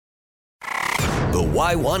The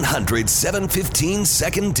Y100 715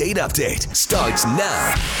 second date update starts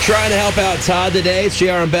now. Trying to help out Todd today. It's JR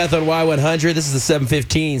and Beth on Y100. This is the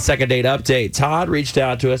 715 second date update. Todd reached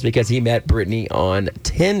out to us because he met Brittany on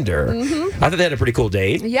Tinder. I thought they had a pretty cool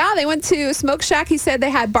date. Yeah, they went to Smoke Shack. He said they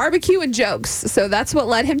had barbecue and jokes. So that's what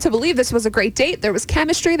led him to believe this was a great date. There was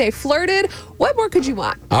chemistry. They flirted. What more could you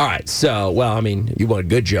want? All right. So, well, I mean, you want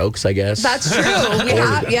good jokes, I guess. That's true.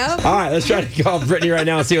 Yep. All right. Let's try to call Brittany right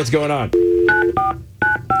now and see what's going on.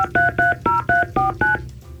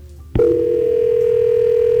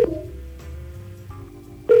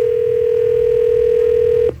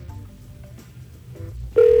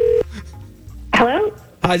 Hello?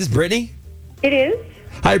 Hi, is this Brittany? It is?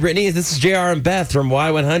 Hi, Brittany. This is JR and Beth from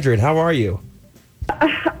Y100. How are you?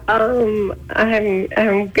 I'm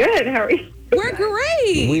good. How are you? We're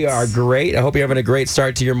great. We are great. I hope you're having a great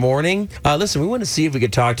start to your morning. Listen, we want to see if we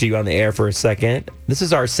could talk to you on the air for a second. This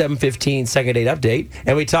is our 715 second date update,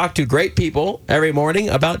 and we talk to great people every morning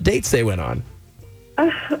about dates they went on.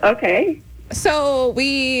 Okay. So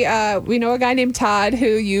we know a guy named Todd who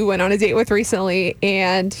you went on a date with recently,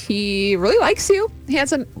 and he really likes you. He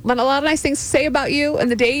has a lot of nice things to say about you,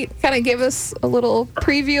 and the date kind of gave us a little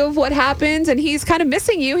preview of what happened, and he's kind of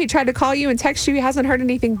missing you. He tried to call you and text you. He hasn't heard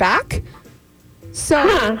anything back. So,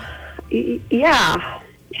 Yeah,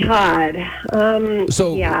 Todd.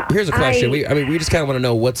 Here's a question. We just kind of want to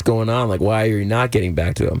know what's going on. Like, why are you not getting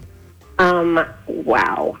back to him?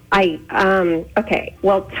 Wow. Okay.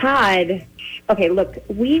 Well, Todd. Okay, look,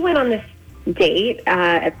 we went on this date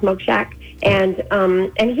at Smoke Shack, and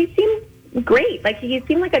he seemed great. Like, he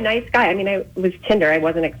seemed like a nice guy. I mean, it was Tinder. I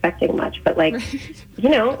wasn't expecting much, but like,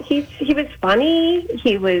 he was funny.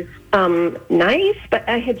 He was nice, but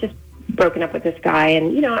I had just broken up with this guy,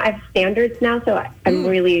 and I have standards now, so I'm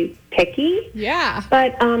really picky. Yeah.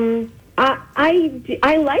 But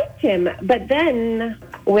I liked him, but then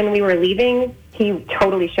when we were leaving, he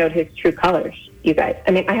totally showed his true colors. You guys,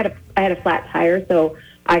 I mean, I had a flat tire, so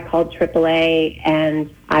I called AAA,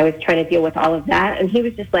 and I was trying to deal with all of that, and he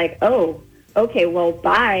was just like, "Oh, okay, well,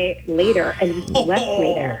 bye later," and just left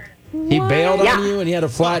me there. He bailed Yeah. on you, and he had a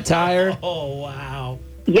flat tire. Oh, wow.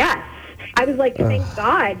 Yes. I was like, thank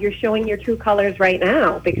God you're showing your true colors right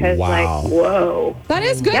now, because Wow. like, whoa. That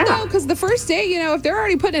is good, Yeah. though, because the first date, if they're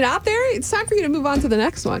already putting it out there, it's time for you to move on to the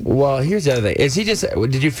next one. Well, here's the other thing.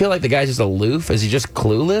 Did you feel like the guy's just aloof? Is he just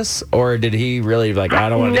clueless? Or did he really, like, I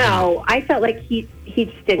don't want to... No, I felt like he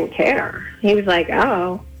just didn't care. He was like,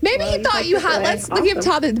 oh. Maybe he thought you had... Let's give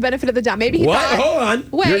Todd the benefit of the doubt. Maybe he What? thought... Hold on.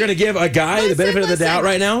 Wait. You're going to give a guy the benefit of the doubt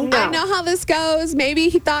right now? No. I know how this goes. Maybe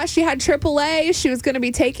he thought she had AAA. She was going to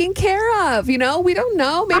be taken care of. We don't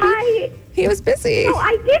know. Maybe he was busy. No,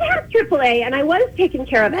 I did have AAA, and I was taken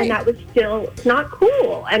care of, Right. and that was still not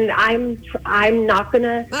cool. And I'm not going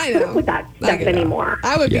to I put know. up with that stuff I know. anymore.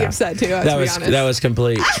 I would be Yeah. upset, too, to be honest. That was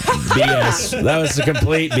complete BS. That was a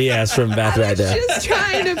complete BS from Beth right there. Just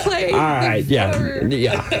trying to play. All right,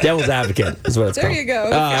 yeah. Devil's advocate is what it's There called. you go.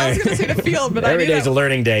 I was going to say the field, but Every I knew day's a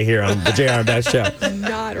learning day here on the JR and Beth show.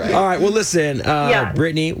 not right. All right, well, listen, Yeah.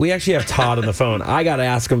 Brittany, we actually have Todd on the phone. I got to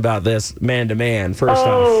ask him about this man to man first off.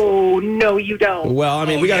 Oh, no, you don't. Well, I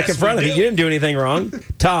mean, we got to yes, confront we him. do. You didn't do anything wrong.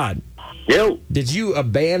 Todd, Yo, did you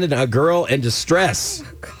abandon a girl in distress?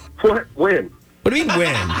 what? When? What do you mean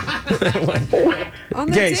when? On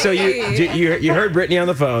the Okay, so date. you heard Brittany on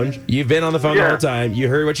the phone. You've been on the phone the Yeah. whole time. You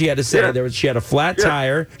heard what she had to say. Yeah. She had a flat Yeah.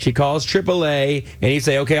 tire. She calls AAA, and you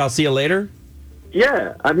say, "Okay, I'll see you later."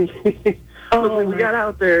 Yeah, I mean, listen, we got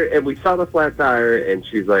out there and we saw the flat tire, and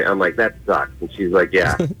she's like, I'm like, that sucks. And she's like,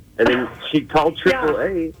 yeah. And then she called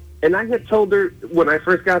AAA, and I had told her when I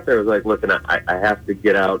first got there, I was like, listen, I have to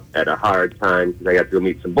get out at a hard time because I got to go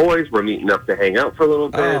meet some boys. We're meeting up to hang out for a little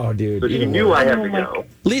bit. Oh, dude, So she even knew worse. I had to go.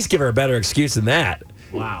 At least give her a better excuse than that.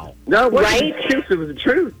 Wow. No, it wasn't Right? an excuse. It was the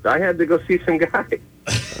truth. I had to go see some guy.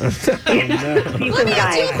 Let me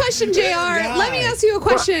ask you a question, JR. Let me ask you a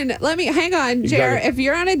question. Hang on, JR. got it. If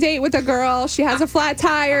you're on a date with a girl, she has a flat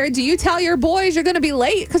tire, do you tell your boys you're going to be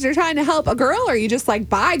late because you're trying to help a girl, or are you just like,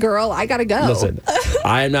 bye, girl, I got to go? Listen,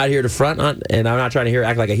 I am not here to front on, and I'm not trying to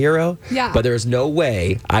act like a hero. Yeah. But there's no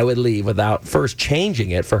way I would leave without first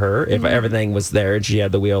changing it for her if everything was there and she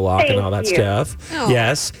had the wheel lock and all that Thank you. stuff. Oh.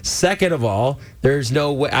 Yes. Second of all, there's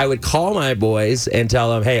no way I would call my boys and tell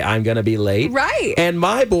them, hey, I'm going to be late. Right. And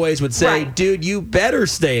my boys would say, Right. dude, you better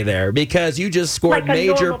stay there because you just scored Like a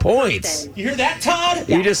major normal points. person. You hear that, Todd?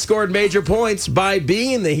 You just scored major points by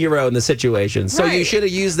being the hero in the situation. So you Right. should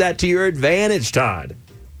have used that to your advantage, Todd.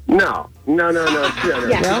 No. Yeah.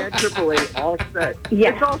 We had AAA all set.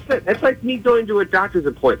 Yeah. It's all set. It's like me going to a doctor's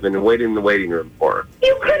appointment and waiting in the waiting room for her.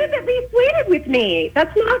 You could have at least waited with me.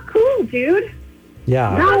 That's not cool, dude.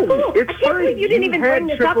 Yeah. No, Cool. it's I can't believe fine. you didn't even had bring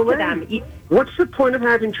this up to AAA. them. What's the point of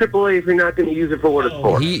having AAA if you're not going to use it for what it's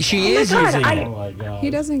for? She is God, using I- it. Oh my god. He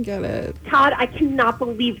doesn't get it. Todd, I cannot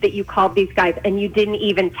believe that you called these guys and you didn't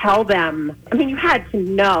even tell them. I mean, you had to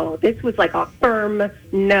know. This was like a firm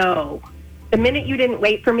no. The minute you didn't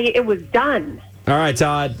wait for me, it was done. All right,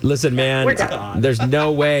 Todd. Listen, man. We're done. There's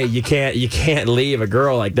no way you can't leave a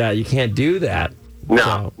girl like that. You can't do that.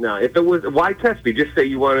 No. If it was, why test me? Just say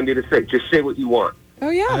you wanted me to say. Just say what you want. Oh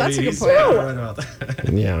yeah, that's a good He's point. right about that.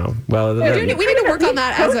 Yeah. Well, We need to work on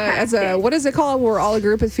that as a what is it called? We're all a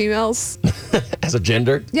group of females. as a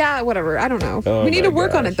gender. Yeah, whatever. I don't know. Oh we need my to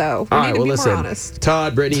work on gosh. it though. We All need right, to well, be listen. more honest.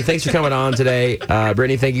 Todd, Brittany, thanks for coming on today.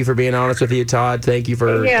 Brittany, thank you for being honest with you. Todd, thank you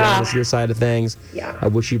for Yeah. telling us your side of things. Yeah. I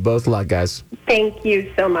wish you both luck, guys. Thank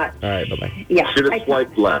you so much. All right, bye-bye. Yeah. Should I- have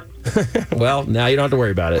swiped left. Well, now you don't have to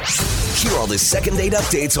worry about it. Hear all the second date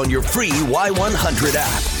updates on your free Y100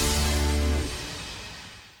 app.